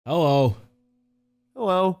Hello.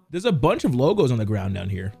 Hello. There's a bunch of logos on the ground down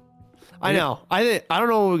here. I know. I don't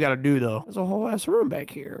know what we gotta do though. There's a whole ass room back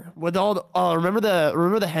here with all the. Remember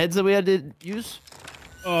the heads that we had to use?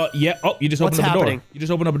 Yeah. Oh, you just opened up a door. You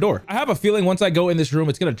just opened up a door. I have a feeling once I go in this room,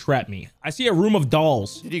 it's gonna trap me. I see a room of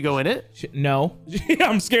dolls. Did you go in it? No.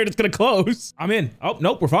 I'm scared it's gonna close. I'm in. Oh,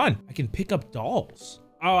 nope, we're fine. I can pick up dolls.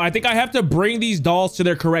 Oh, I think I have to bring these dolls to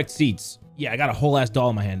their correct seats. Yeah, I got a whole ass doll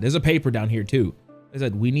in my hand. There's a paper down here too. It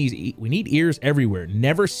said we need ears everywhere.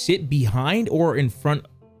 Never sit behind or in front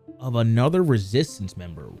of another resistance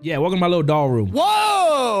member. Yeah, welcome to my little doll room.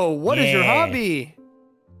 Whoa! What is your hobby?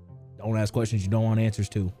 Don't ask questions you don't want answers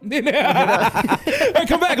to. Hey,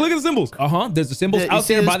 come back, look at the symbols. There's the symbols out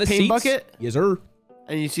there by the seats. Bucket? Yes, sir.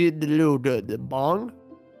 And you see the little the bong?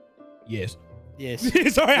 Yes. Yes.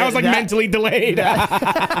 Sorry, I was like mentally delayed.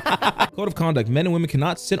 Code of conduct. Men and women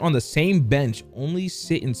cannot sit on the same bench. Only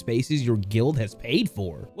sit in spaces your guild has paid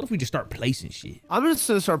for. What if we just start placing shit? I'm just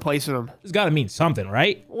gonna start placing them. This gotta mean something,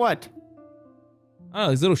 right? What? Oh,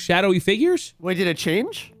 these little shadowy figures? Wait, did it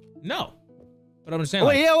change? No. But I'm just saying.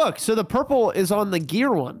 Wait, yeah, look. So the purple is on the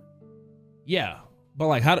gear one. Yeah. But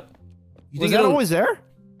like, how do you think that always there?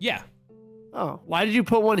 Yeah. Oh, why did you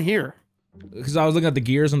put one here? Because I was looking at the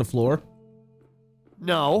gears on the floor.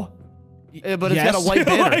 No. But it's got a white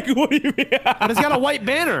banner. Like, what do you mean? But it's got a white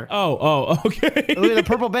banner. Oh, okay. Look at the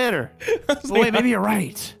purple banner. But wait, maybe you're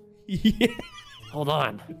right. Yeah. Hold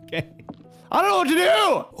on. Okay. I don't know what to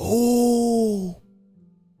do. Oh.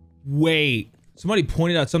 Wait. Somebody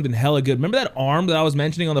pointed out something hella good. Remember that arm that I was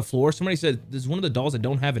mentioning on the floor? Somebody said there's one of the dolls that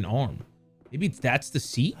don't have an arm. Maybe that's the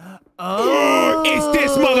seat? Oh. It's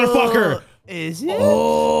this motherfucker. Is it?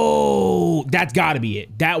 Oh, that's gotta be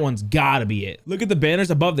it. That one's gotta be it. Look at the banners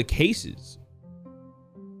above the cases.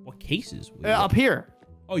 What cases? Up here.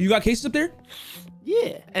 Oh, you got cases up there?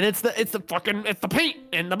 Yeah, and it's the paint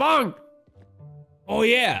and the bong. Oh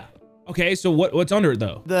yeah. Okay, so what's under it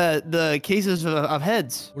though? The cases of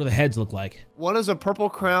heads. What do the heads look like? One is a purple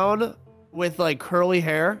crown with like curly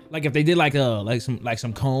hair. Like if they did like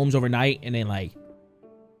some combs overnight and then like.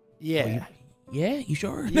 Yeah. Yeah, you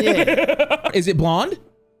sure? Yeah. Is it blonde?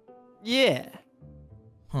 Yeah.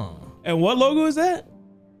 Huh. And what logo is that?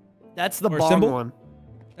 That's the bong one.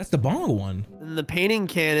 That's the bong one. And the painting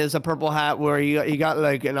can is a purple hat where you got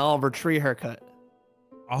like an Oliver Tree haircut.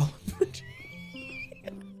 Oliver Tree?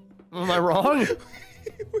 Am I wrong?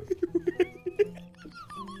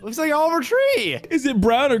 Looks like Oliver Tree. Is it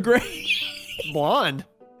brown or gray? Blonde.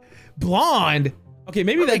 Blonde? Okay,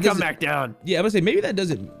 maybe that come back down. Yeah, I'm gonna say maybe that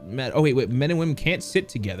doesn't matter. Oh wait, men and women can't sit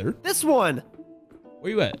together. This one.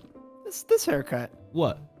 Where you at? This haircut.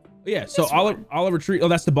 What? Yeah, so Oliver Tree. Oh,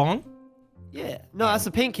 that's the bong? Yeah. No, that's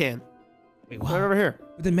the paint can. Wait, what? Right over here.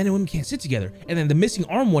 But then men and women can't sit together. And then the missing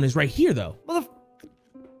arm one is right here though.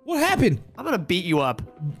 What happened? I'm gonna beat you up.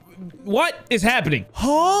 What is happening?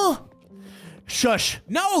 Huh? Shush.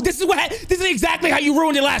 No, this is exactly how you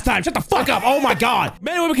ruined it last time. Shut the fuck up. Oh my God.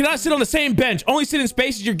 Men and women cannot sit on the same bench. Only sit in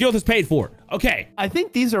spaces your guild has paid for. Okay. I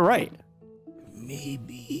think these are right.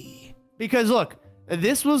 Maybe. Because look,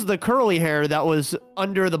 this was the curly hair that was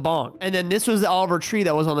under the bong. And then this was the Oliver Tree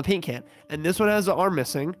that was on the paint can. And this one has the arm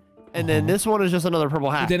missing. And then this one is just another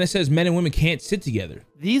purple hat. But then it says men and women can't sit together.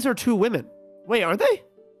 These are two women. Wait, aren't they?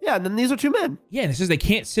 Yeah, and then these are two men. Yeah, and it says they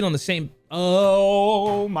can't sit on the same.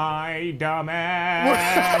 Oh my dumbass!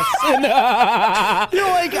 You're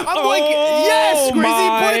like, I'm like, yes, Grizzy,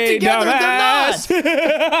 put it together. They're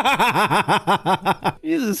not.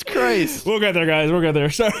 Jesus Christ. We'll get there, guys. We'll get there.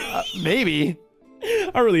 Sorry. Maybe.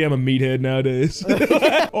 I really am a meathead nowadays.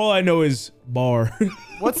 All I know is bar.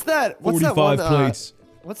 What's that? What's 45 that one, plates.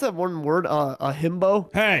 What's that one word? A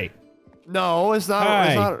himbo? Hey. No, it's not.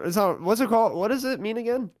 Hey. It's not. What's it called? What does it mean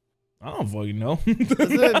again? I don't fucking know.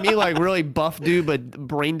 Doesn't it mean like really buff dude, but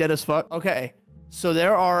brain dead as fuck? Okay, so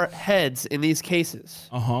there are heads in these cases.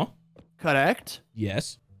 Correct?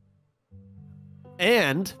 Yes.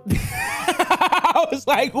 And I was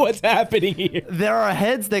like, what's happening here? There are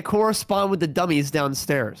heads that correspond with the dummies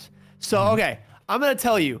downstairs. So, okay, I'm gonna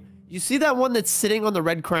tell you. You see that one that's sitting on the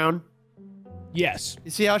red crown? Yes. You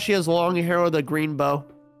see how she has long hair with a green bow?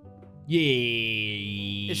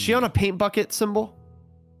 Yeah. Is she on a paint bucket symbol?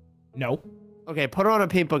 No. Okay, put her on a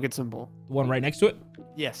paint bucket symbol. The one right next to it?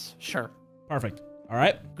 Yes, sure. Perfect. All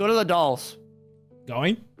right. Go to the dolls.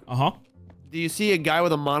 Going? Do you see a guy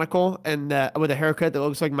with a monocle and with a haircut that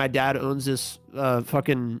looks like my dad owns this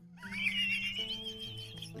fucking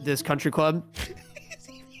this country club?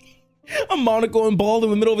 A monocle and bald in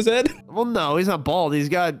the middle of his head? Well, no, he's not bald. He's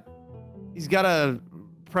got a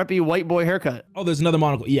preppy white boy haircut. Oh, there's another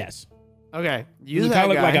monocle. Yes. Okay. Does Use it that kind of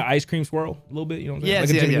look guy. like an ice cream swirl a little bit? You know what I'm saying? Yes,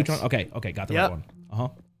 Like a Jimmy yes. Neutron? Okay, okay, got the right one. Uh-huh.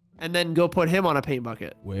 And then go put him on a paint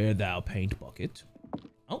bucket. Where thou paint bucket?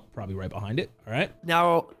 Oh, probably right behind it. All right.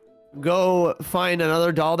 Now, go find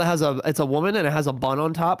another doll that has it's a woman and it has a bun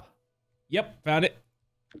on top. Yep, found it.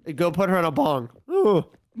 Go put her in a bong. Ooh.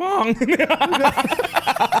 Bong.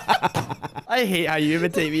 I hate how you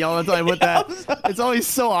imitate me all the time with that. It's always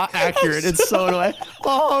so accurate. It's so annoying.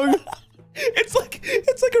 Bong. It's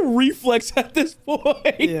like a reflex at this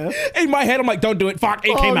point. Yeah. In my head, I'm like, don't do it. Fuck,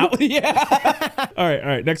 it came out. Yeah. All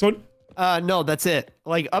right. Next one. No, that's it.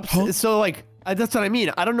 Like so like that's what I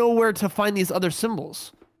mean. I don't know where to find these other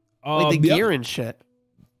symbols. Like the gear and shit.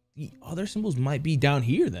 The other symbols might be down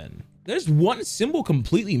here then. There's one symbol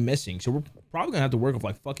completely missing, so we're probably gonna have to work with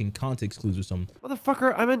like fucking context clues or something.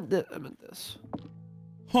 Motherfucker, I meant this.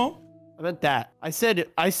 Huh? I meant that. I said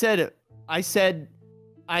I said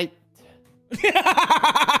a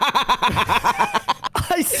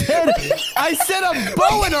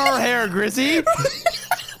bow in her hair, Grizzy.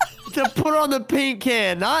 To put on the paint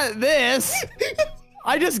can, not this.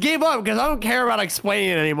 I just gave up because I don't care about explaining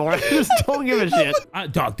it anymore. I just don't give a shit.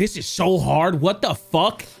 Dog, this is so hard. What the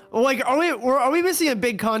fuck? Like, are we missing a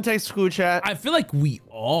big context clue, chat? I feel like we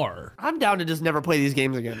are. I'm down to just never play these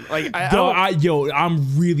games again. Like,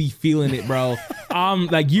 I'm really feeling it, bro. I'm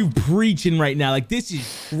like, you preaching right now. Like, this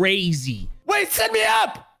is crazy. Wait, send me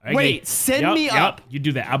up. Wait, send me up. You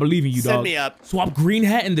do that. I believe in you, dog. Send me up. Swap Green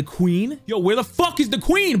Hat and the Queen. Yo, where the fuck is the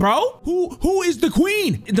Queen, bro? Who is the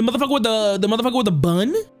Queen? The motherfucker with the motherfucker with the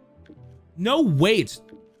bun? No way.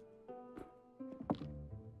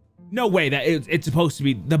 No way that it's supposed to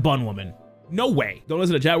be the bun woman. No way. Don't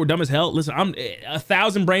listen to chat. We're dumb as hell. Listen,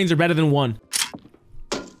 1,000 brains are better than one.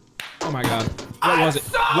 Oh my god. What was it?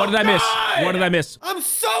 What did I miss? What did I miss? I'm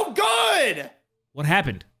so good. What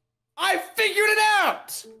happened? I figured it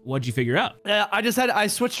out. What'd you figure out? I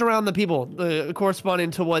switched around the people corresponding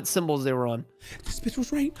to what symbols they were on. This bitch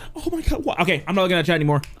was right. Oh my god. What? Okay, I'm not looking at chat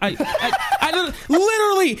anymore. I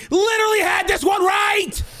literally had this one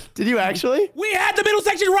right. Did you actually? We had the middle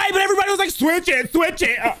section right, but everybody was like, switch it.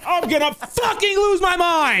 I'm gonna fucking lose my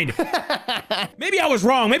mind. Maybe I was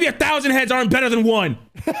wrong. Maybe 1,000 heads aren't better than one.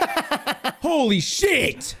 Holy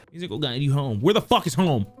shit. He's like, oh, guide you home. Where the fuck is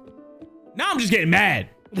home? Now I'm just getting mad.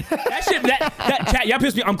 That shit, that chat, y'all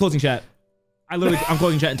pissed me. I'm closing chat. I'm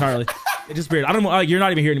closing chat entirely. It disappeared. I don't know. You're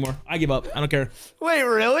not even here anymore. I give up. I don't care. Wait,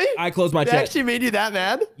 really? I closed my They chat. actually made you that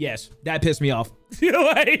mad? Yes, that pissed me off.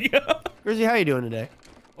 Grizzy, how you doing today?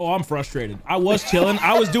 Oh, I'm frustrated. I was chilling.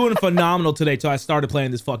 I was doing phenomenal today till I started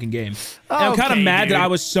playing this fucking game. And I'm kind of mad that I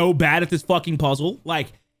was so bad at this fucking puzzle.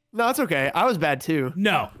 Like, no, it's okay. I was bad too.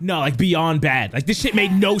 No, like beyond bad. Like this shit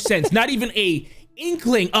made no sense. Not even a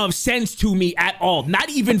inkling of sense to me at all. Not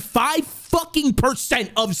even 5%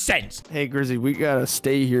 of sense. Hey, Grizzy, we gotta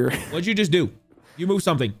stay here. What'd you just do? You moved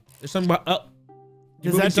something. There's something about,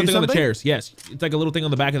 you moved something on the chairs. Yes. It's like a little thing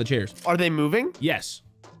on the back of the chairs. Are they moving? Yes.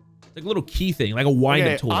 It's like a little key thing, like a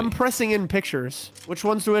wind-up toy. I'm pressing in pictures. Which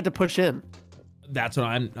ones do we have to push in? That's what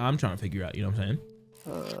I'm trying to figure out. You know what I'm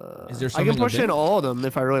saying? Is there I something can push in all of them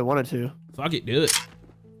if I really wanted to. Fuck it, do it.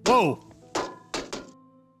 Whoa.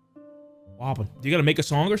 What happened? Do you gotta make a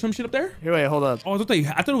song or some shit up there? Here, wait, hold up. Oh, I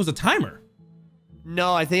thought it was a timer.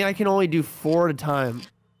 No, I think I can only do 4 at a time.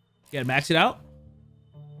 You gotta max it out?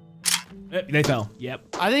 They fell.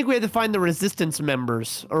 Yep. I think we had to find the resistance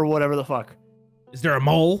members or whatever the fuck. Is there a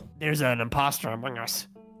mole? There's an imposter among us.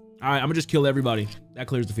 All right, I'm gonna just kill everybody. That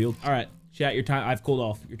clears the field. All right, chat, your time. I've cooled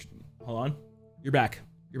off. Hold on. You're back.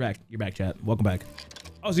 You're back, chat. Welcome back.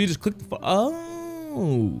 Oh, so you just clicked the.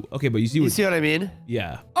 Oh, okay, but you see what? You see what I mean?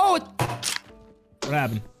 Yeah. Oh. What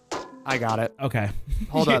happened? I got it. Okay.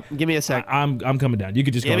 Hold up. Give me a sec. I'm coming down. You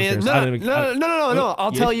could just go upstairs. No.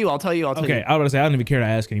 I'll tell you. Okay, I was gonna say I don't even care to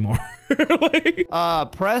ask anymore. Like,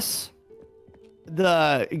 press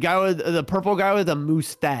the guy with the purple guy with a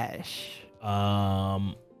mustache.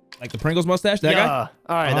 like the Pringles mustache. That guy.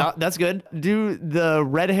 All right, that's good. Do the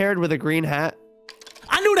red-haired with a green hat.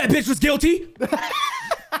 I knew that bitch was guilty.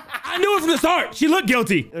 I knew it from the start. She looked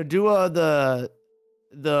guilty. Do the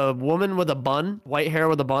woman with a bun, white hair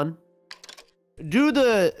with a bun. Do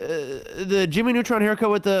the Jimmy Neutron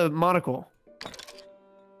haircut with the monocle.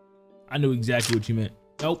 I knew exactly what you meant.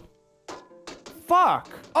 Nope. Fuck.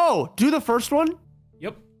 Oh, do the first one.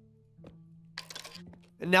 Yep.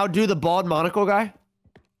 And now do the bald monocle guy.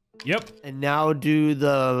 Yep. And now do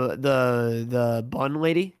the bun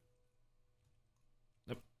lady.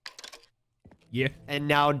 Yep. Yeah. And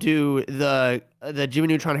now do the Jimmy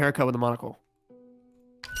Neutron haircut with the monocle.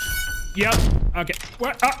 Yep. Okay.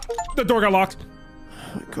 What? The door got locked.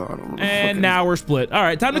 Oh, God, and now we're split. All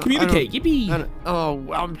right, time to communicate. Yippee.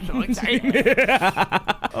 Oh, I'm so excited.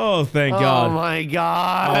 Oh, thank God. Oh my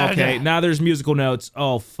God. Okay, now there's musical notes.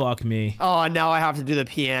 Oh, fuck me. Oh, and now I have to do the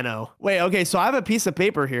piano. Wait, okay, so I have a piece of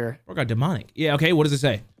paper here. Oh, God, demonic. Yeah, okay, what does it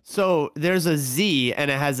say? So there's a Z,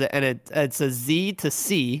 and it's a Z to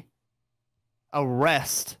C, a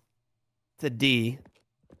rest to D.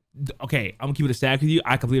 Okay, I'm gonna keep it a stack with you.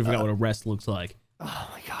 I completely forgot what a rest looks like. Oh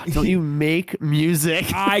my God! Don't you make music?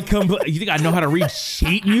 You think I know how to read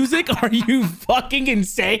sheet music? Are you fucking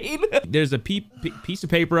insane? There's a piece of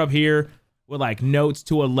paper up here with like notes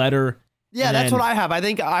to a letter. Yeah, that's what I have. I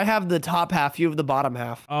think I have the top half. You have the bottom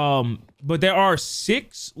half. But there are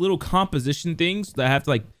 6 little composition things that I have to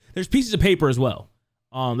like. There's pieces of paper as well.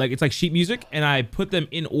 Like it's like sheet music, and I put them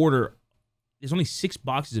in order. There's only 6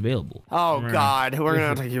 boxes available. Oh God, we're gonna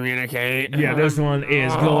have to communicate. Yeah, this one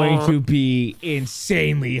is going to be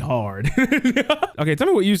insanely hard. Okay, tell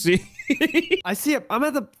me what you see. I see it. I'm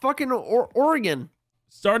at the fucking Oregon.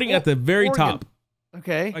 Starting at the very Oregon. top.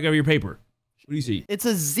 Okay. Like of your paper. What do you see? It's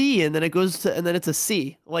a Z, and then it goes to, and then it's a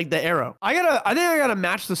C, like the arrow. I think I gotta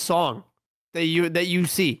match the song that you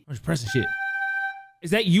see. I'm just pressing shit.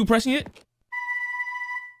 Is that you pressing it?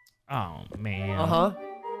 Oh man. Uh-huh.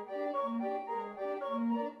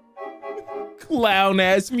 Clown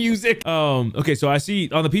ass music. Okay, so I see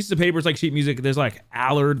on the pieces of paper, it's like sheet music. There's like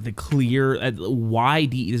Allard the Clear,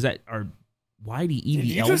 YD. Is that or YDE Did the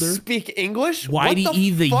you Elder? just speak English?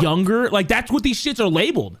 YDE the fuck? Younger. Like that's what these shits are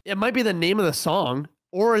labeled. It might be the name of the song,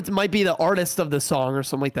 or it might be the artist of the song, or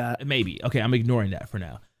something like that. Maybe. Okay, I'm ignoring that for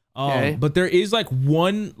now. Okay. But there is like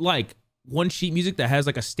one sheet music that has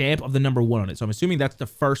like a stamp of the number 1 on it. So I'm assuming that's the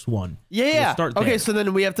first one. Yeah. We'll start Okay, there. so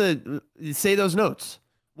then we have to say those notes.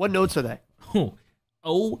 What notes are they?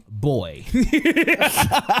 Oh boy.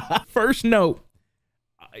 First note.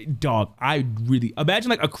 Dog, I really imagine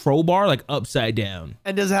like a crowbar like upside down.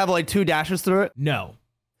 And does it have like 2 dashes through it? No.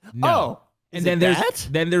 Oh. And then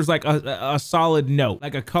there's like a solid note,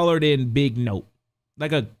 like a colored in big note.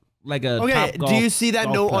 Like a Okay, Top do you see that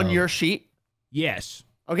golf note club. on your sheet? Yes.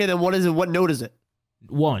 Okay, then what is it? What note is it?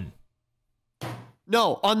 1.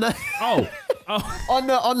 No, on the Oh.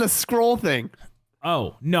 on the scroll thing.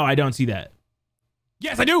 Oh, no, I don't see that.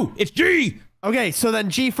 Yes, I do. It's G. Okay, so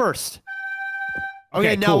then G first.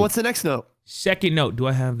 Okay, now cool. what's the next note? Second note. Do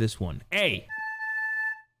I have this one? A.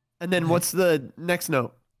 And then what's the next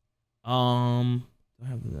note? Do I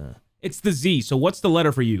have the? It's the Z. So what's the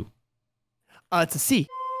letter for you? It's a C.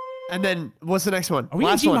 And then what's the next one? Are we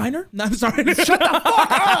Last in G one. minor? No, I'm sorry. Shut the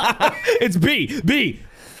fuck up. It's B. B.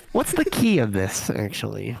 What's the key of this,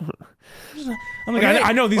 actually? I'm like, Okay,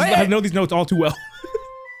 I know these. wait. I know these notes all too well.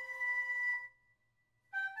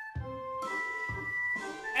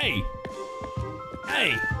 Hey.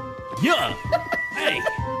 Hey. Yeah. Hey.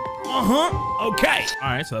 Okay. All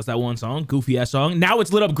right. So that's that one song. Goofy ass song. Now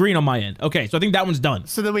it's lit up green on my end. Okay. So I think that one's done.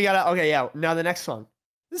 So then we gotta, okay, yeah. Now the next song.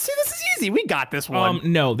 See, this is easy. We got this one.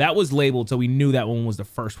 No, that was labeled, so we knew that one was the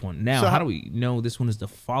first one. Now, So how do we know this one is the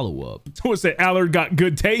follow-up? Someone said Allard got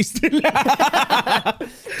good taste. Damn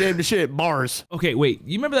the shit. Bars. Okay, wait.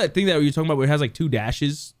 You remember that thing that you were talking about where it has like 2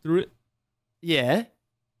 dashes through it? Yeah.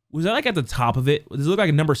 Was that like at the top of it? Does it look like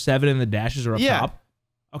a number 7 and the dashes are up top?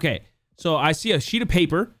 Okay, so I see a sheet of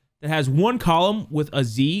paper that has 1 column with a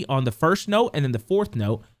Z on the first note and then the 4th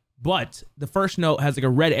note, but the first note has like a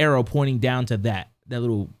red arrow pointing down to that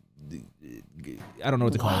little, I don't know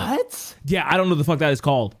what to call it. What? Yeah, I don't know the fuck that is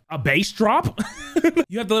called. A bass drop?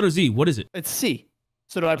 You have the letter Z. What is it? It's C.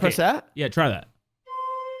 So do I press that? Yeah, try that.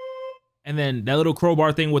 And then that little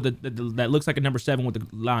crowbar thing with that looks like a number 7 with the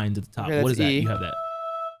lines at the top. Okay, What is that's that? E. You have that.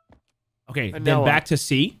 Okay, And then now back what? to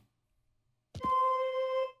C.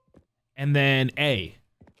 And then A.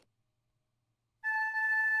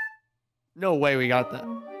 No way we got that.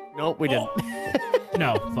 Nope, we didn't.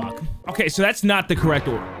 No, fuck. Okay, so that's not the correct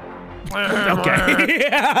order. Okay.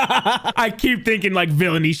 I keep thinking like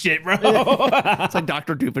villainy shit, bro. It's like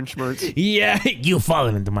Dr. Doofenshmirtz. Yeah, you've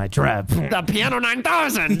fallen into my trap. The Piano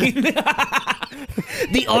 9000.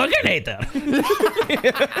 The organator.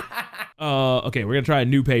 Okay, we're gonna try a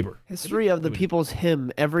new paper. History of the People's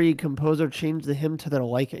Hymn. Every composer changed the hymn to their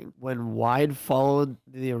liking. When Wide followed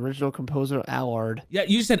the original composer Allard. Yeah,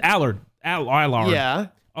 you said Allard. Allard. Yeah.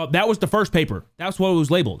 That was the first paper. That's what it was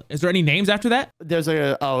labeled. Is there any names after that? There's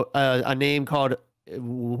a name called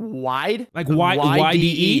Wide? Like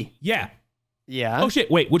YDE? Yeah. Yeah. Oh shit,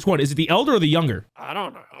 wait, which one? Is it the elder or the younger? I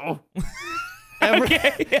don't know.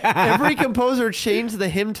 Every composer changed the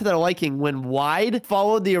hymn to their liking when Wide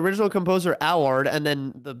followed the original composer Allard, and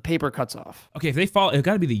then the paper cuts off. Okay, if they follow, it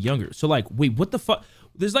gotta be the younger. So like, wait, what the fuck?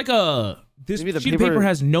 There's This Maybe the sheet of paper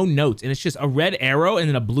has no notes, and it's just a red arrow and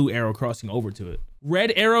then a blue arrow crossing over to it.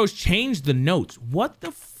 Red arrows change the notes. What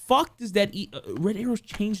the fuck does that red arrows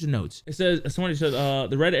change the notes? It says, somebody said,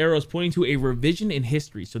 the red arrow is pointing to a revision in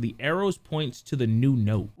history. So the arrows points to the new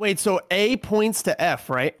note. Wait, so A points to F,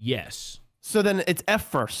 right? Yes. So then it's F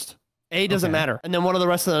first. A doesn't matter. And then what are the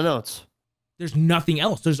rest of the notes? There's nothing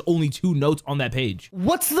else. There's only 2 notes on that page.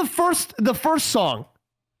 What's the first song?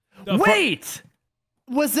 Wait!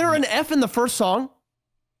 Was there an F in the first song?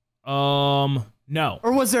 No.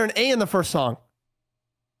 Or was there an A in the first song?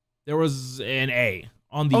 There was an A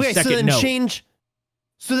on the second note.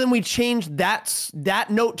 So then we change that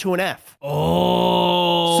note to an F.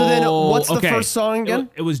 Oh. So then what's the first song again?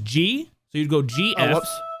 It was G. So you'd go G, F.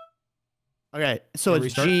 Whoops. Okay, so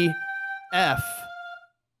it's G, F.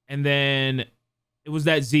 And then it was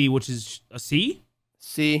that Z, which is a C?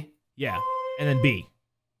 C. Yeah. And then B.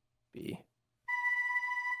 B.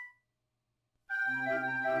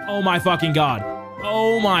 Oh my fucking God.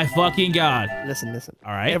 Oh my fucking God. Listen.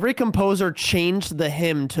 All right. Every composer changed the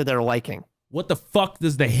hymn to their liking. What the fuck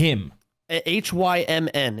does the hymn?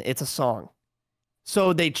 HYMN. It's a song.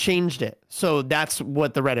 So they changed it. So that's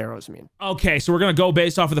what the red arrows mean. Okay, so we're gonna go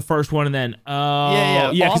based off of the first one and then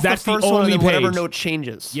yeah, because that's the first only one, page. Whatever note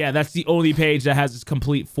changes. Yeah, that's the only page that has its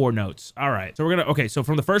complete 4 notes. All right, so we're gonna so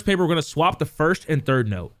from the first paper we're gonna swap the first and third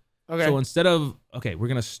note. Okay. So instead of we're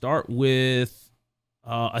gonna start with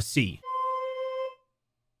a C,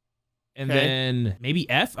 and then maybe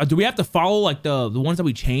F. Do we have to follow like the ones that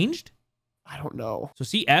we changed? I don't know. So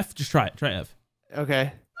C, F. Just try it. Try F.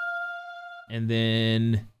 Okay. And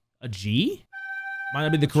then a G. Might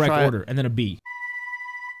not be the correct order. And then a B.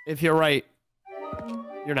 If you're right,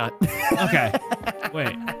 you're not. Okay.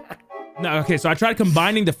 Wait. No, okay, so I tried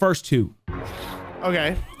combining the first 2.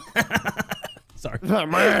 Okay. Sorry. You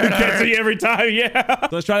can't see every time, yeah.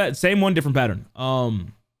 So let's try that same one, different pattern.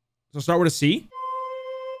 So start with a C,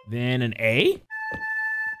 then an A,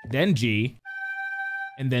 then G,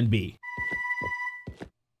 and then B.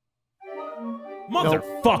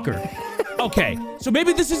 Motherfucker. Okay, so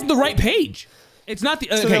maybe this isn't the right page. It's not the.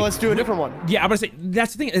 So then let's do a different one. Yeah, I'm gonna say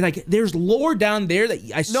that's the thing. Like, there's lore down there that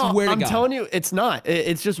I swear to God. I'm telling you, it's not.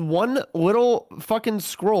 It's just one little fucking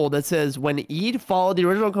scroll that says when Eid followed the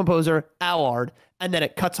original composer Allard, and then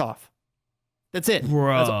it cuts off. That's it.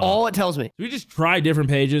 Bruh. That's all it tells me. Do we just try different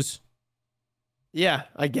pages? Yeah,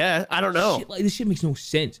 I guess. I don't know. Shit, like, this shit makes no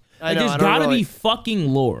sense. Like, I know, there's gotta be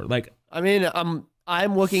fucking lore. Like, I mean,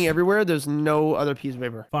 I'm looking everywhere. There's no other piece of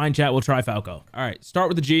paper. Fine, chat. We'll try Falco. All right, start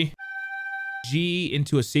with the G. G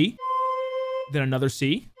into a C. Then another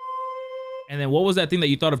C. And then what was that thing that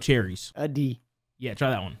you thought of cherries? A D. Yeah,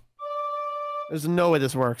 try that one. There's no way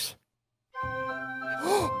this works.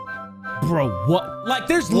 Bro, what? Like,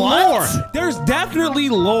 there's lore. There's definitely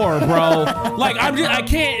lore, bro. Like, I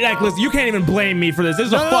can't, like, listen, you can't even blame me for this. This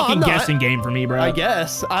is a fucking guessing game for me, bro. I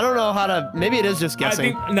guess. I don't know how to, maybe it is just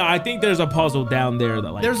guessing. I think there's a puzzle down there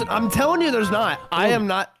that, like. I'm telling you, there's not. I am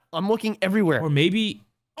not, I'm looking everywhere. Or maybe,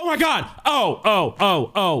 oh my God.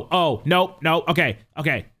 Oh. Nope. Okay.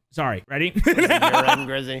 Sorry. Ready?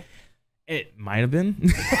 MoreGrizzy. It might have been.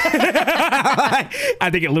 I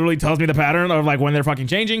think it literally tells me the pattern of like when they're fucking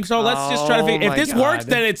changing. So let's just try to figure. If this works,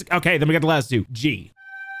 then it's okay. Then we got the last 2. G,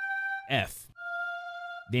 F,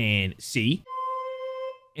 then C,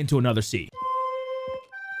 into another C.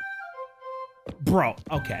 Bro,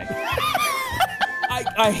 okay.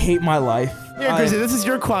 I hate my life. Yeah, Grizzy, this is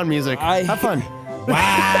your clown music. Have fun.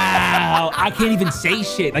 Wow, I can't even say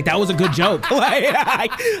shit. Like, that was a good joke. Like,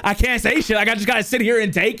 I can't say shit. Like, I just gotta sit here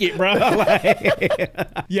and take it, bro.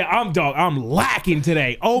 Like, yeah, I'm lacking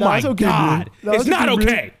today. Oh my God. It's not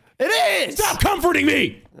okay. It is. Stop comforting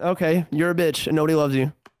me. Okay, you're a bitch and nobody loves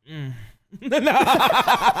you.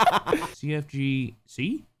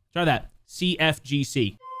 CFGC? Try that.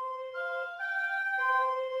 CFGC.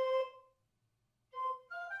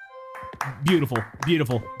 Beautiful.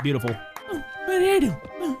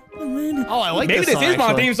 Oh, I like Maybe this song, is my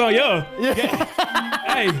actually. theme song, yeah.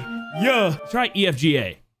 Hey, yeah. Try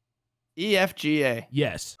EFGA. EFGA.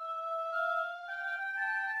 Yes.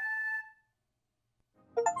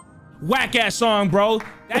 Whack ass song, bro.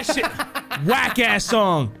 That shit. Whack ass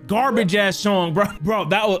song. Garbage ass song, bro. Bro,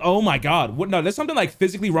 that was. Oh my God. What? No, there's something like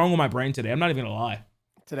physically wrong with my brain today. I'm not even gonna lie.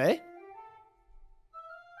 Today?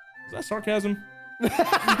 Is that sarcasm? You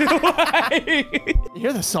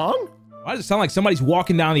hear the song? Why does it sound like somebody's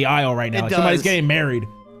walking down the aisle right now? Like somebody's getting married.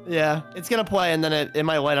 Yeah, it's gonna play and then it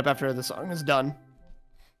might light up after the song is done.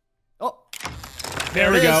 Oh,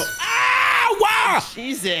 there we go. Ah! Wow!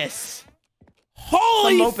 Jesus!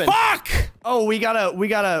 Holy fuck! Oh, we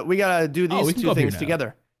gotta do these 2 things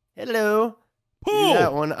together. Hello. Pull. Do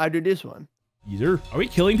that one. I do this one. Either. Are we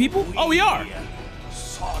killing people? Oh, we are.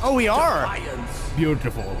 Oh, we are.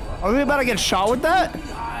 Beautiful. Are we about to get shot with that?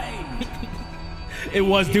 It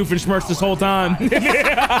was Doofenshmirtz this whole time.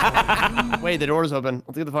 Wait, the door's open.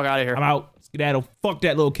 Let's get the fuck out of here. I'm out. Skedaddle. Fuck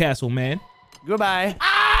that little castle, man. Goodbye.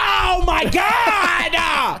 Oh my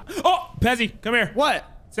god! Oh, Pezzy, come here. What?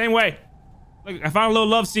 Same way. Look, I found a little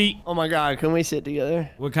love seat. Oh my god, can we sit together?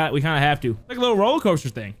 We kind of have to. Like a little roller coaster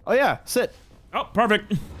thing. Oh yeah, sit. Oh,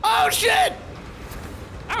 perfect. Oh shit!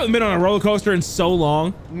 I haven't been on a roller coaster in so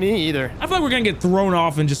long. Me either. I feel like we're gonna get thrown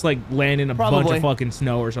off and just like land in a bunch of fucking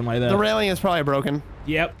snow or something like that. The railing is probably broken.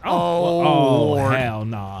 Yep. Oh, Lord. Hell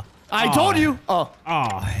nah. I told you. Oh.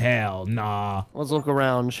 Oh, hell nah. Let's look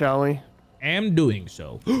around, shall we? Am doing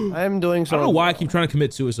so. I am doing so. I don't know why I keep trying to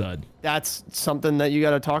commit suicide. That's something that you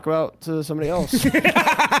got to talk about to somebody else.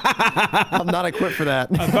 I'm not equipped for that.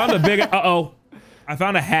 I found a big. I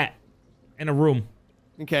found a hat in a room.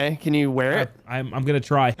 Okay, can you wear it? I'm gonna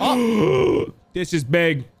try. Oh. This is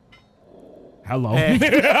big. Hello. Hey.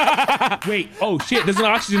 Wait. Oh shit. There's an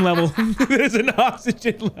oxygen level. There's an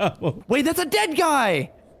oxygen level. Wait, that's a dead guy.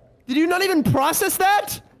 Did you not even process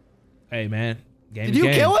that? Hey man. Did you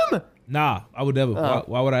kill him? Nah, I would never.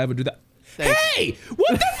 Why would I ever do that? Thanks. Hey!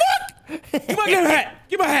 What the fuck? Give my hat!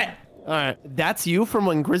 Give my hat! Alright, that's you from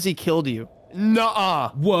when Grizzy killed you. Nuh-uh.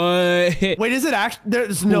 What? Wait, is it actually?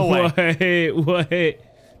 There's no way. Wait.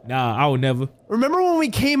 Nah, I would never. Remember when we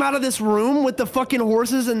came out of this room with the fucking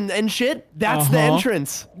horses and shit? That's the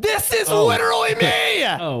entrance. This is literally me!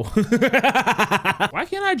 Oh. Why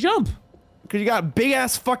can't I jump? Because you got a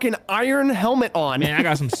big-ass fucking iron helmet on. Man, I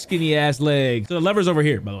got some skinny-ass legs. So the lever's over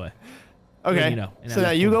here, by the way. Okay, you know, so now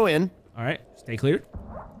you go in. All right, stay clear.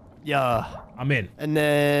 Yeah. I'm in. And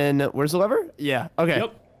then, where's the lever? Yeah, okay.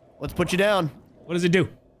 Yep. Let's put you down. What does it do?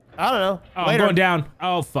 I don't know. Oh, Later. I'm going down.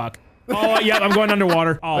 Oh, fuck. Oh, yeah, I'm going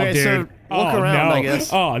underwater. Oh, Okay, dude. so look around, no. I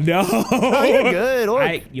guess. Oh, no. Oh, you're good.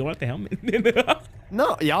 Look. You want the helmet?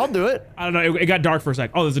 No, yeah, I'll do it. I don't know. It got dark for a sec.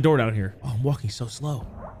 Oh, there's a door down here. Oh, I'm walking so slow.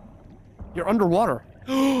 You're underwater.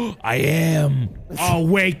 I am. Oh,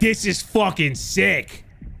 wait. This is fucking sick.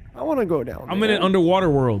 I want to go down. I'm in an underwater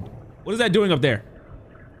world. What is that doing up there?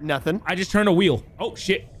 Nothing. I just turned a wheel. Oh,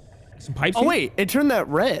 shit. Some pipes Oh, here? wait. It turned that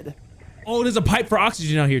red. Oh, there's a pipe for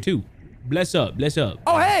oxygen out here, too. Bless up. Bless up.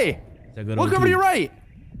 Oh, hey. Look over to your right.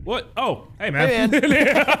 What? Oh, hey, man. Hey,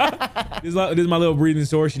 this is my little breathing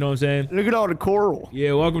source, you know what I'm saying? Look at all the coral.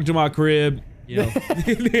 Yeah, welcome to my crib. You know.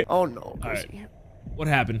 Oh, no. Right. What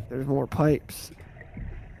happened? There's more pipes.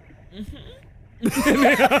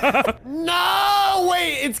 No,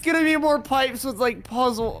 wait. It's going to be more pipes with, like,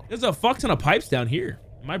 puzzle. There's a fuck ton of pipes down here.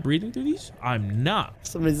 Am I breathing through these? I'm not.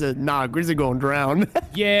 Somebody said, nah, Grizzly gonna drown.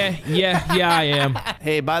 Yeah, I am.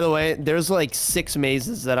 Hey, by the way, there's like 6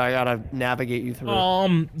 mazes that I gotta navigate you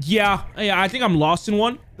through. Yeah, I think I'm lost in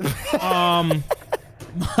one. My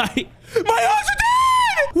oxygen!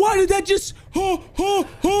 Why did that just,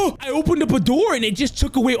 I opened up a door and it just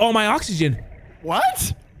took away all my oxygen.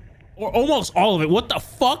 What? Or almost all of it. What the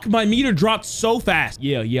fuck? My meter dropped so fast.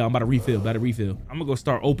 Yeah, I'm about to refill, I'm gonna go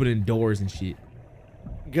start opening doors and shit.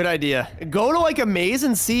 Good idea. Go to like a maze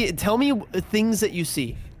and see. Tell me things that you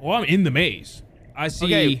see. Well, I'm in the maze. I see.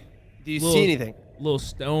 Okay. Do you see anything? Little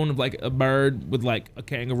stone of like a bird with like a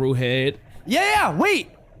kangaroo head. Yeah.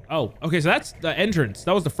 Wait. Oh, okay. So that's the entrance.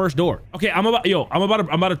 That was the first door. Okay, I'm about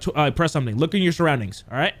to press something. Look in your surroundings.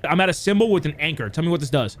 All right. I'm at a symbol with an anchor. Tell me what this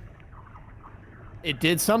does. It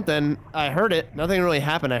did something. I heard it. Nothing really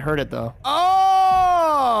happened. I heard it though.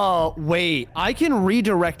 Oh, wait. I can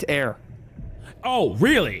redirect air. Oh,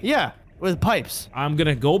 really? Yeah, with pipes. I'm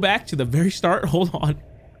gonna go back to the very start. Hold on.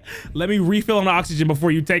 Let me refill on oxygen before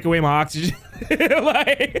you take away my oxygen.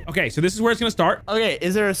 Okay, so this is where it's gonna start. Okay,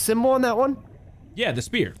 is there a symbol on that one? Yeah, the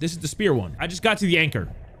spear. This is the spear one. I just got to the anchor.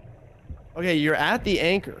 Okay, you're at the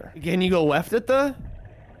anchor. Can you go left at the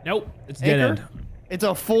Nope, it's dead anchor? end. It's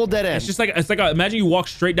a full dead end. It's just like imagine you walk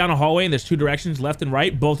straight down a hallway and there's 2 directions, left and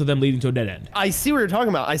right, both of them leading to a dead end. I see what you're talking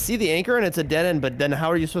about. I see the anchor and it's a dead end, but then how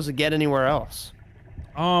are you supposed to get anywhere else?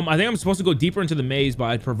 I think I'm supposed to go deeper into the maze, but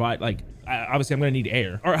obviously I'm gonna need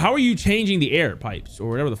air. Or how are you changing the air pipes or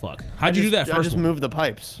whatever the fuck? How'd you do that first? I just moved the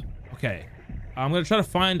pipes. Okay. I'm gonna try to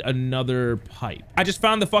find another pipe. I just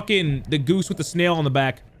found the goose with the snail on the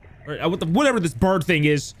back, or whatever this bird thing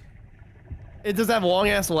is. It does have long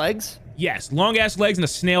ass legs? Yes, long ass legs and a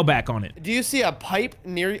snail back on it. Do you see a pipe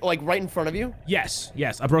near you, like right in front of you? Yes,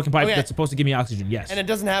 a broken pipe that's supposed to give me oxygen, yes. And it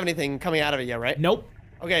doesn't have anything coming out of it yet, right? Nope.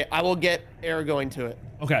 Okay, I will get air going to it.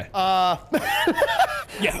 Okay.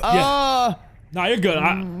 Yeah. Nah, you're good.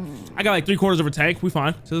 I got like 3/4 of a tank. We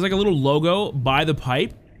fine. So there's like a little logo by the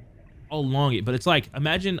pipe. along it, but it's like,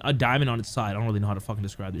 imagine a diamond on its side. I don't really know how to fucking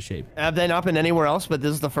describe the shape. Have they not been anywhere else, but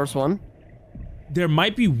this is the first one? There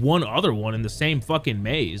might be one other one in the same fucking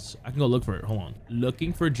maze. I can go look for it. Hold on.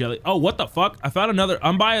 Looking for jelly. Oh, what the fuck? I found another.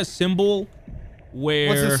 I'm by a symbol where...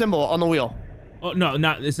 What's the symbol on the wheel? Oh, no,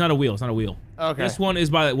 it's not a wheel. It's not a wheel. Okay. This one is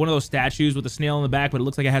by one of those statues with a snail in the back, but it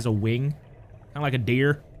looks like it has a wing. Kind of like a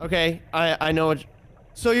deer. Okay, I know what...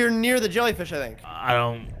 So you're near the jellyfish, I think. I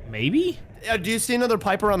don't... Maybe? Do you see another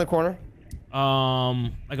pipe around the corner?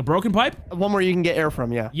 Like a broken pipe? One where you can get air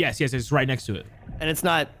from, yeah. Yes, it's right next to it. And it's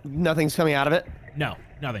not... Nothing's coming out of it? No,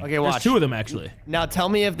 nothing. Okay, watch. There's two of them, actually. Now tell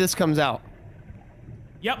me if this comes out.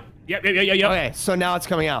 Yep. Okay, so now it's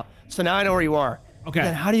coming out. So now I know where you are. Okay.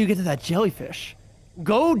 Then how do you get to that jellyfish?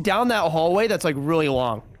 Go down that hallway that's like really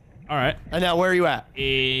long. All right. And now where are you at?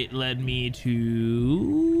 It led me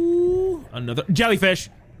to another jellyfish.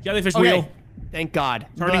 Jellyfish Okay. wheel. Thank God.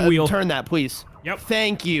 Turning wheel. Turn that, please. Yep.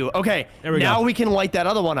 Thank you. Okay. There we now go. we can light that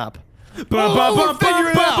other one up.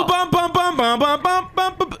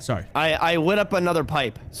 Sorry. I lit up another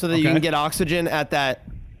pipe so that you Okay. can get oxygen at that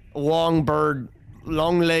long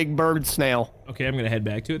leg bird snail. Okay, I'm gonna head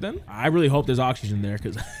back to it then. I really hope there's oxygen there,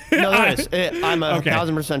 because No, there is. I'm a Okay.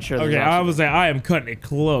 1000% sure. there's Okay, I oxygen. was like, I am cutting it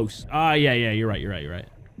close. Yeah, you're right.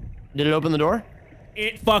 Did it open the door?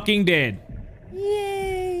 It fucking did.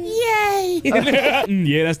 Yay!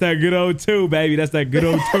 Yeah, that's that good old 2, baby. That's that good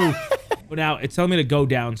old 2. But now it's telling me to go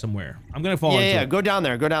down somewhere. I'm gonna fall into Yeah. it. Go down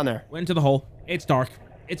there. Go down there. Went into the hole. It's dark.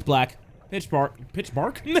 It's black. Pitch bark. Pitch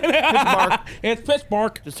bark? bark. It's pitch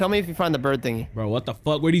bark. Just tell me if you find the bird thingy. Bro, what the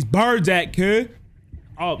fuck? Where these birds at, kid?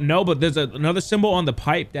 Oh, no, but there's another symbol on the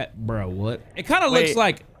pipe that... Bro, what? It kind of looks Wait.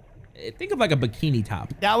 like... Think of like a bikini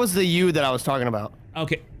top. That was the U that I was talking about.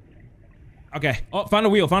 Okay. Okay. Oh, found a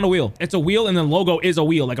wheel. Found a wheel. It's a wheel, and the logo is a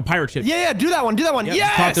wheel, like a pirate ship. Yeah, do that one. Do that one. Yep,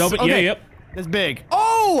 Yes. popped it open. Okay. Yeah, yep. It's big.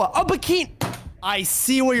 Oh, a bikini. I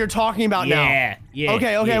see what you're talking about now. Yeah.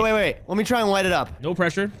 Okay, yeah. Wait. Let me try and light it up. No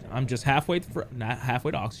pressure. I'm just not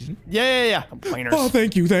halfway to oxygen. Yeah. Complainers. Oh,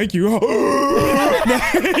 thank you. And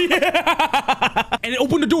it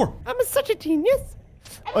opened the door. I'm such a genius.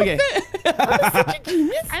 Okay.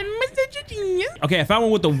 I'm such a genius. Okay, I found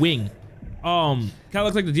one with the wing. Kind of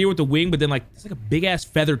looks like the deer with the wing, but then like it's like a big ass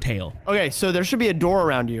feather tail. Okay, so there should be a door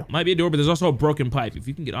around you. Might be a door, but there's also a broken pipe. If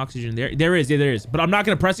you can get oxygen there, there is. But I'm not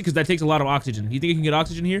gonna press it because that takes a lot of oxygen. You think you can get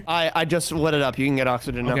oxygen here? I just lit it up. You can get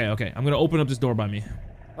oxygen now. Okay. I'm gonna open up this door by me.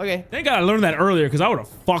 Okay. Thank God I learned that earlier, because I would have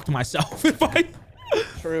fucked myself if I.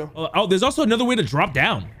 True. Oh, there's also another way to drop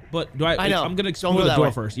down. But do I know. I'm gonna Don't explore go the that door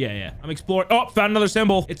way. first. Yeah. I'm exploring. Oh, found another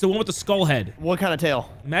symbol. It's the one with the skull head. What kind of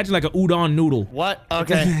tail? Imagine like a udon noodle. What?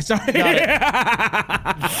 Okay. Sorry. Got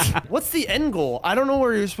it. What's the end goal? I don't know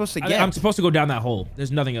where you're supposed to get. I'm supposed to go down that hole.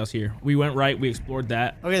 There's nothing else here. We went right. We explored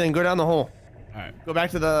that. Okay, then go down the hole. All right. Go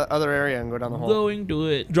back to the other area and go down the hole. Going to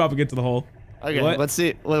it. Dropping into the hole. Okay, What? let's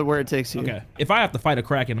see where it takes you. Okay. If I have to fight a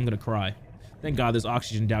kraken, I'm gonna cry. Thank God there's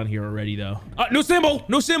oxygen down here already, though. No symbol.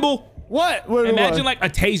 No symbol. What? Wait, Imagine like a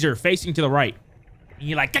taser facing to the right. And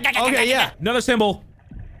you're like, Okay, yeah. Another symbol.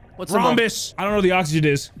 What's the symbol? Rhombus. I don't know where the oxygen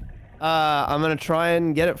is. I'm gonna try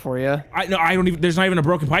and get it for you. I don't even. There's not even a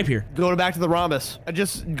broken pipe here. Go back to the rhombus.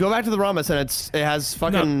 Just go back to the rhombus, and it has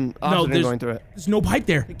fucking oxygen going through it. There's no pipe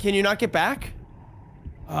there. Can you not get back?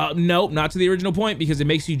 No, not to the original point because it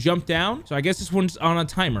makes you jump down. So I guess this one's on a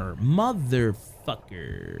timer.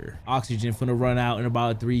 Motherfucker. Oxygen finna run out in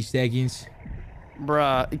about 3 seconds.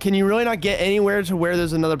 Bruh, can you really not get anywhere to where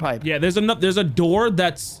there's another pipe? Yeah, there's a door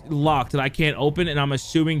that's locked that I can't open, and I'm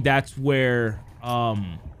assuming that's where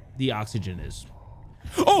the oxygen is.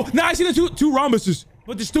 Oh, now I see the two rhombuses,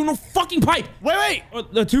 but there's still no fucking pipe. Wait.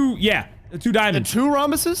 The two diamonds. The 2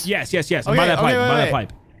 rhombuses? Yes. Okay, By that pipe. okay, By that wait.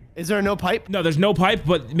 pipe. Is there no pipe? No, there's no pipe,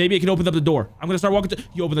 but maybe it can open up the door. I'm gonna start walking to.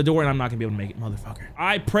 You open the door, and I'm not gonna be able to make it, motherfucker.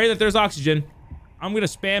 I pray that there's oxygen. I'm gonna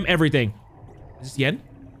spam everything. Is this the end?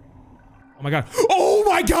 Oh my god. Oh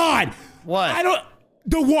my god! What?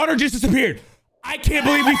 The water just disappeared. I can't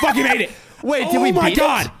believe we fucking made it. Wait, did we Oh my beat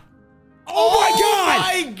god! it? Oh my god!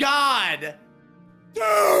 Oh my god!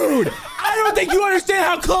 Dude! I don't think you understand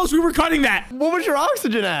how close we were cutting that. What was your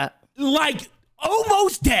oxygen at? Like,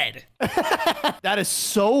 almost dead. That is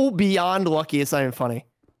so beyond lucky, it's not even funny.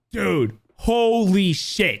 Dude, holy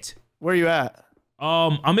shit. Where are you at?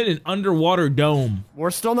 I'm in an underwater dome. We're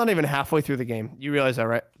still not even halfway through the game. You realize that,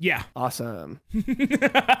 right? Yeah. Awesome.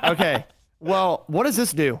 Okay. Well, what does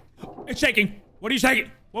this do? It's shaking. What are you shaking?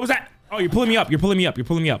 What was that? Oh, you're pulling me up. You're pulling me up. You're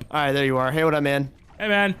pulling me up. All right, there you are. Hey, what up, man? Hey,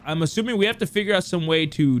 man. I'm assuming we have to figure out some way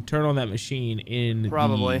to turn on that machine in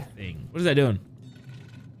Probably. the thing. What is that doing?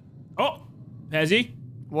 Oh, Pezzy.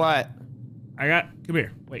 What? Come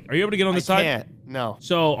here. Wait, are you able to get on this I side? can't. No.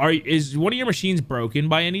 So is one of your machines broken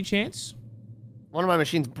by any chance? One of my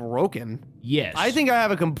machines broken? Yes. I think I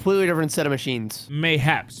have a completely different set of machines.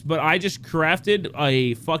 Mayhaps, but I just crafted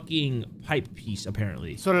a fucking pipe piece,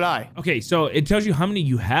 apparently. So did I. Okay, so it tells you how many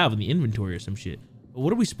you have in the inventory or some shit. But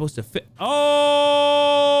what are we supposed to fit?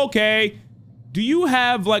 Oh, okay. Do you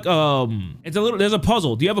have like, there's a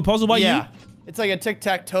puzzle. Do you have a puzzle by you? Yeah. It's like a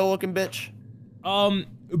tic-tac-toe looking bitch.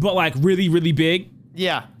 But like really, really big?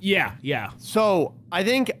 Yeah. Yeah. So I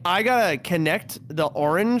think I gotta connect the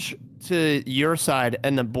orange to your side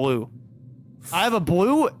and the blue. I have a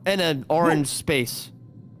blue and an orange space.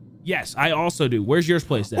 Yes, I also do. Where's yours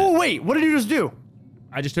placed at? Oh, wait. What did you just do?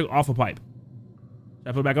 I just took off a pipe. Should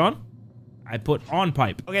I put it back on? I put on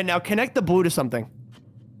pipe. Okay, now connect the blue to something.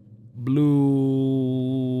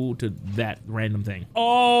 Blue to that random thing.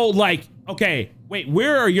 Oh, like, okay. Wait,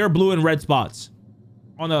 where are your blue and red spots?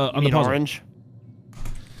 On the puzzle. Orange?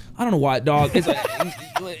 I don't know why, dog. It's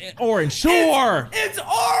orange. Sure. It's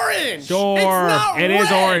orange. Sure. It's not It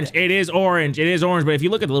is red. orange. It is orange. It is orange. But if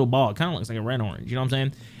you look at the little ball, it kind of looks like a red orange. You know what I'm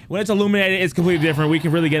saying? When it's illuminated, it's completely different. We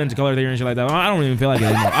can really get into color theory and shit like that. I don't even feel like it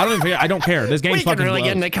anymore. I don't care. This game's We can fucking really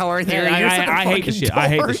get blows. into color theory. I hate the shit. I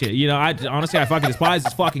hate the shit. You know, honestly, I fucking despise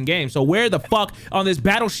this fucking game. So where the fuck on this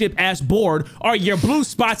battleship ass board are your blue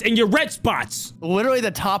spots and your red spots? Literally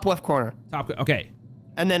the top left corner. Okay.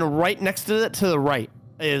 And then right next to it, to the right,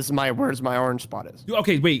 is where's my orange spot is.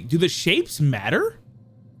 Okay, wait. Do the shapes matter?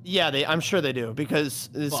 Yeah, I'm sure they do, because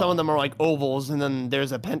some of them are like ovals, and then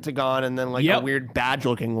there's a pentagon, and then like a weird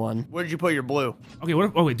badge-looking one. Where did you put your blue? Okay,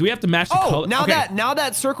 wait, do we have to match the color? Now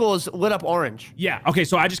that circle is lit up orange. Yeah, okay,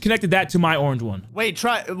 so I just connected that to my orange one. Wait,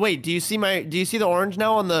 do you see the orange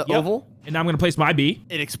now on the oval? And now I'm gonna place my B.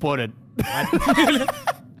 It exploded.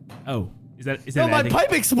 Oh, is that No, my anything?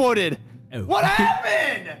 pipe exploded. Oh. What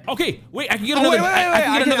happened? Okay, wait, I can get another. Wait.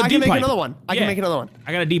 I can make another one. I can make another one.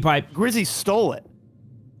 I got a D pipe. Grizzy stole it.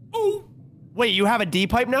 Oh. Wait, you have a D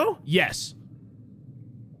pipe now? Yes.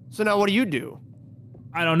 So now what do you do?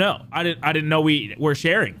 I don't know. I didn't know we were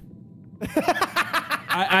sharing.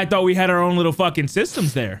 I thought we had our own little fucking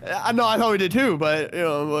systems there. No, I thought we did too, but you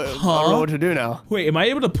know, I don't know what to do now. Wait, am I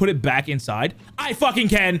able to put it back inside? I fucking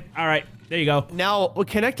can. All right, there you go. Now we'll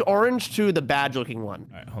connect orange to the badge-looking one.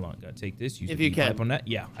 All right, hold on. Gotta take this. Use If the you D can. pipe on that.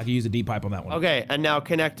 Yeah, I can use a D pipe on that one. Okay, and now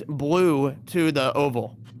connect blue to the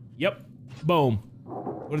oval. Yep. Boom.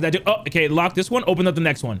 What did that do? Oh, okay. Lock this one. Open up the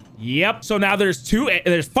next one. Yep. So now there's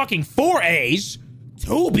there's fucking 4 A's,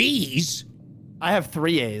 2 B's. I have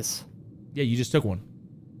 3 A's. Yeah, you just took one.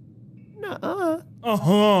 Nuh-uh.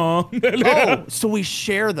 Uh-huh. So we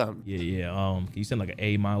share them. Yeah. Can you send like an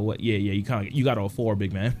A my way? Yeah. You got all 4,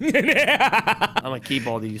 big man. I'm gonna keep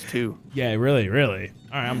all these too. Yeah, really. All right,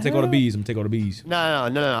 I'm gonna take all the B's.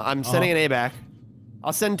 No. I'm sending an A back.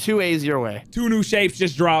 I'll send 2 A's your way. 2 new shapes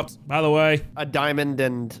just dropped, by the way. A diamond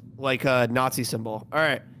and like a Nazi symbol. All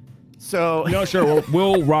right. So You know, sure,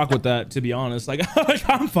 we'll rock with that, to be honest. Like,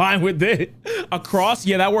 I'm fine with it. A cross,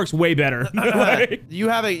 yeah, that works way better. Like, you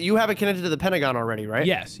have it connected to the Pentagon already, right?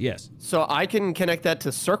 yes. So I can connect that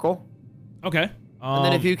to circle. Okay. And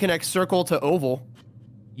then if you connect circle to oval,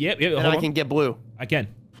 Yep. then Hold I on. can get blue. I can.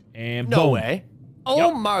 And No boom. way.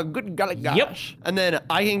 Oh my good golly gosh. Yep. And then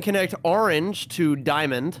I can connect orange to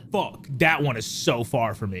diamond. Fuck, that one is so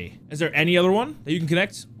far for me. Is there any other one that you can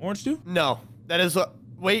connect orange to? No, that is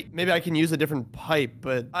wait, maybe I can use a different pipe,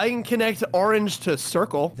 but I can connect orange to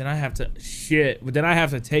circle. Then I have to but then I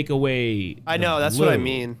have to take away. I know, that's what I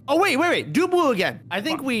mean. Oh wait, do blue again. I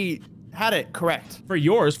think we had it correct. For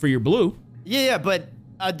your blue. Yeah, but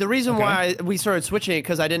the reason why we started switching it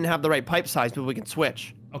because I didn't have the right pipe size, but we can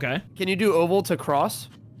switch. Okay. Can you do oval to cross?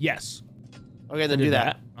 Yes. Okay, then do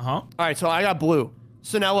that. Uh-huh. All right, so I got blue.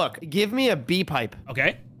 So now look, give me a B pipe.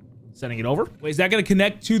 Okay. Sending it over. Wait, is that gonna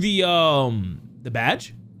connect to the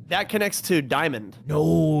badge? That connects to diamond.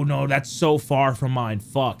 No, that's so far from mine.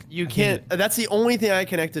 Fuck. You can't. That's the only thing I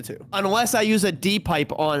connect it to. Unless I use a D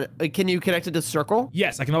pipe on. Can you connect it to circle?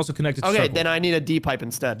 Yes, I can also connect it to Okay, circle. then I need a D pipe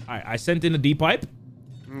instead. All right, I sent in a D pipe,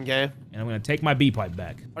 Okay. and I'm gonna take my B pipe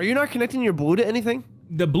back. Are you not connecting your blue to anything?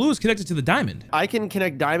 The blue is connected to the diamond. I can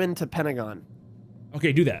connect diamond to pentagon.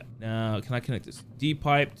 Okay, do that. Now, can I connect this D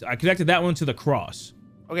pipe? I connected that one to the cross.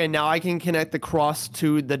 Okay, now I can connect the cross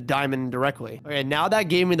to the diamond directly. Okay, now that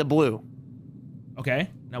gave me the blue. Okay.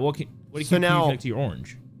 Now what can you connect to your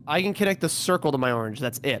orange? I can connect the circle to my orange.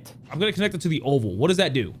 That's it. I'm gonna connect it to the oval. What does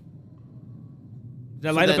that do? Does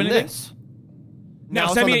that light up then anything? this. Now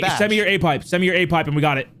it's send on me the badge. your A pipe. Send me your A pipe, and we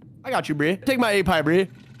got it. I got you, Bree. Take my A pipe, Bree.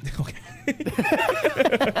 Okay.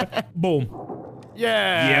 Boom.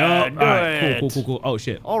 Yeah. Yep. All right. Cool. Oh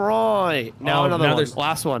shit. All right. Now another one. there's-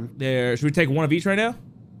 Last one. There. Should we take one of each right now?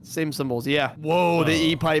 Same symbols. Yeah. Whoa. The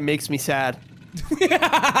E-pipe makes me sad.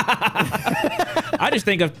 I just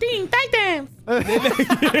think of Teen Titans.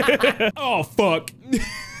 Oh fuck.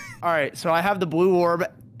 All right. So I have the blue orb,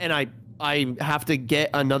 and I have to get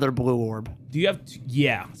another blue orb. Do you have?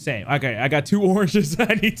 Yeah, same. Okay, I got 2 oranges.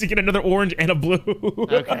 I need to get another orange and a blue.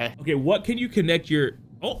 Okay. Okay, what can you connect your?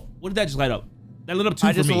 Oh, what did that just light up? That lit up 2 for me.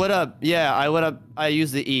 I just lit up. Yeah, I lit up. I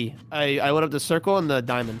used the E. I lit up the circle and the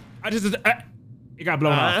diamond. It got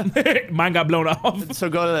blown off. Mine got blown off. So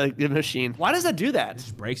go to the machine. Why does that do that?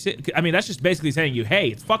 Just breaks it. I mean, that's just basically saying you, hey,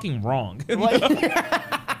 it's fucking wrong.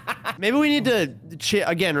 Maybe we need to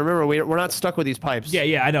again. Remember, we're not stuck with these pipes.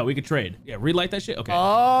 Yeah, I know. We could trade. Yeah, relight that shit. Okay.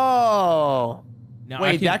 Oh. Now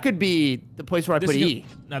wait, that could be the place where I put E.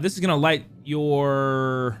 Now this is gonna light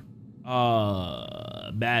your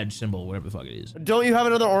badge symbol, whatever the fuck it is. Don't you have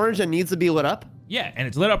another orange that needs to be lit up? Yeah, and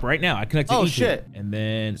it's lit up right now. I connected E to shit. it. And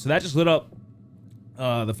then so that just lit up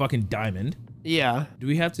the fucking diamond. Yeah. Do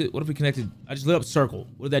we have to? What if we connected? I just lit up circle.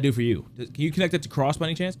 What did that do for you? Can you connect it to cross by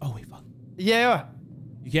any chance? Oh wait, fuck. Yeah.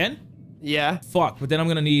 You can? Yeah. Fuck. But then I'm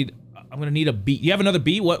gonna need a B. You have another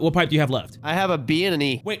B? What pipe do you have left? I have a B and an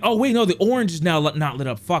E. Wait. Oh wait, no. The orange is now not lit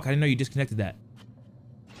up. Fuck. I didn't know you disconnected that.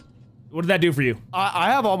 What did that do for you?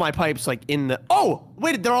 I have all my pipes like in the. Oh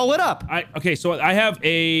wait, they're all lit up. Okay. So I have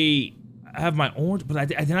my orange, but I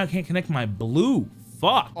can't connect my blue.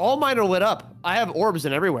 Fuck. All mine are lit up. I have orbs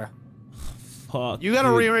in everywhere. Fuck. You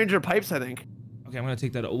gotta rearrange your pipes, I think. Okay, I'm gonna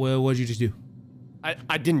take that. What did you just do?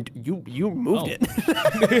 I didn't. You moved it.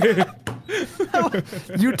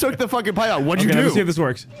 You took the fucking pipe out. What'd you do? Let me see if this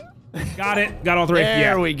works. Got it. Got all 3.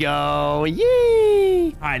 There we go.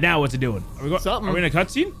 Yee! All right, now what's it doing? Are we Something. Are we in a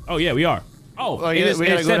cutscene? Oh yeah, we are. Oh, yeah, it we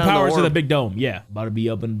gotta go said down the powers to the orb. big dome. Yeah, about to be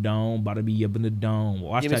up in the dome. About to be up in the dome.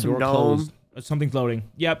 Watch Give me that some door dome. close. Something's loading.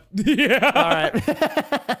 Yep. Yeah. All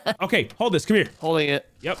right. Okay, hold this. Come here. Holding it.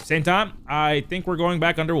 Yep. Same time. I think we're going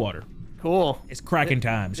back underwater. Cool. It's cracking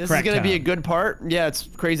time. This is gonna be a good part. Yeah, it's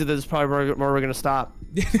crazy that this is probably where we're gonna stop.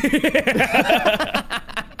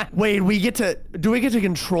 Wait, we get to? Do we get to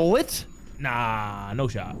control it? Nah, no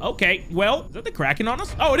shot. Okay, well, is that the Kraken on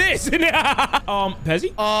us? Oh, it is.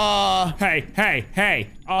 Pezzy? Hey.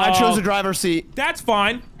 I chose the driver's seat. That's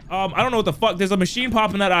fine. I don't know what the fuck. There's a machine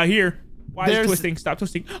popping out here. Why is it twisting? Stop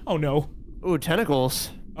twisting. Oh no. Ooh, tentacles.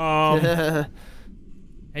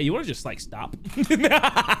 Hey, you want to just like stop?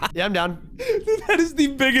 Yeah, I'm down. That is the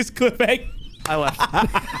biggest cliffhanger. I left.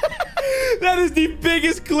 That is the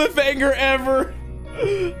biggest cliffhanger ever.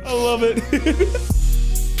 I love it.